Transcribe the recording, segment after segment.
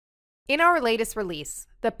In our latest release,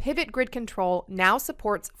 the Pivot Grid control now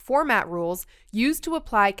supports format rules used to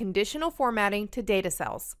apply conditional formatting to data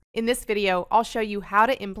cells. In this video, I'll show you how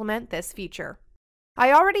to implement this feature.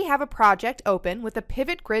 I already have a project open with a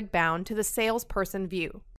Pivot Grid bound to the salesperson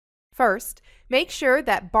view. First, make sure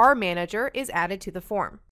that Bar Manager is added to the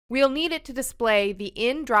form. We'll need it to display the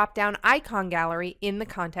In drop-down icon gallery in the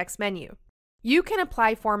context menu. You can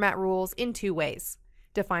apply format rules in two ways: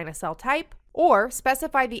 define a cell type, or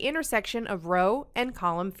specify the intersection of row and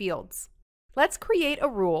column fields. Let's create a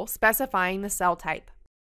rule specifying the cell type.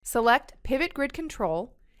 Select Pivot Grid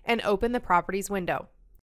Control and open the Properties window.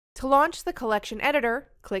 To launch the collection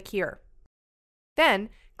editor, click here. Then,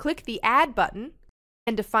 click the Add button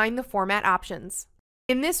and define the format options.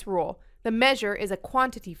 In this rule, the measure is a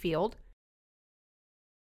quantity field.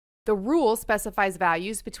 The rule specifies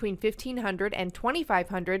values between 1500 and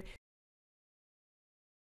 2500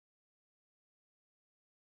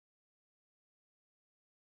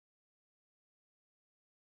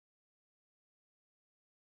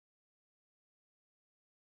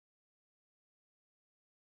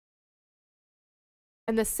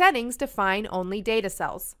 and the settings define only data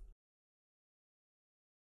cells.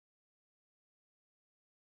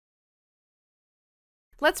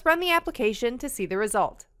 Let's run the application to see the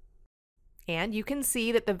result. And you can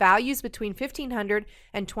see that the values between 1500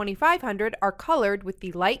 and 2500 are colored with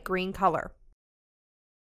the light green color.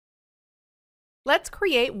 Let's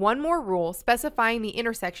create one more rule specifying the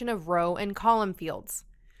intersection of row and column fields.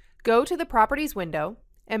 Go to the Properties window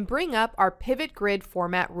and bring up our Pivot Grid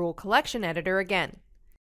Format Rule Collection Editor again.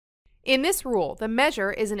 In this rule, the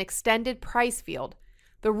measure is an extended price field.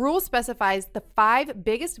 The rule specifies the 5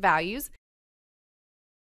 biggest values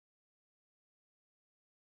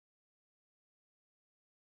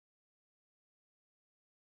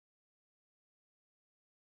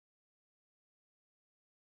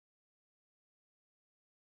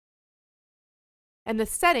and the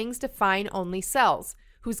settings define only cells,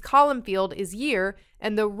 whose column field is year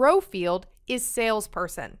and the row field is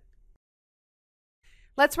salesperson.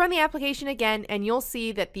 Let's run the application again and you'll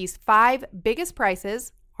see that these 5 biggest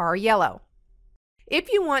prices are yellow.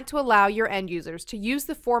 If you want to allow your end users to use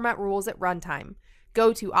the format rules at runtime,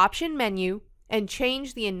 go to Option menu and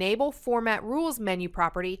change the Enable Format Rules menu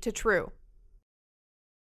property to True.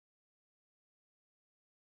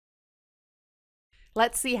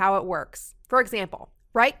 Let's see how it works. For example,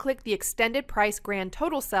 right-click the Extended Price Grand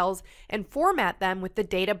Total cells and format them with the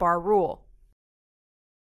Data Bar rule.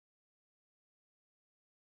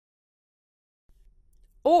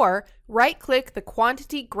 Or right-click the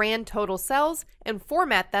Quantity Grand Total cells and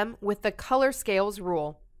format them with the Color Scales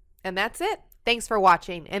rule. And that's it. Thanks for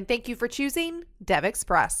watching, and thank you for choosing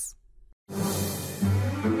DevExpress.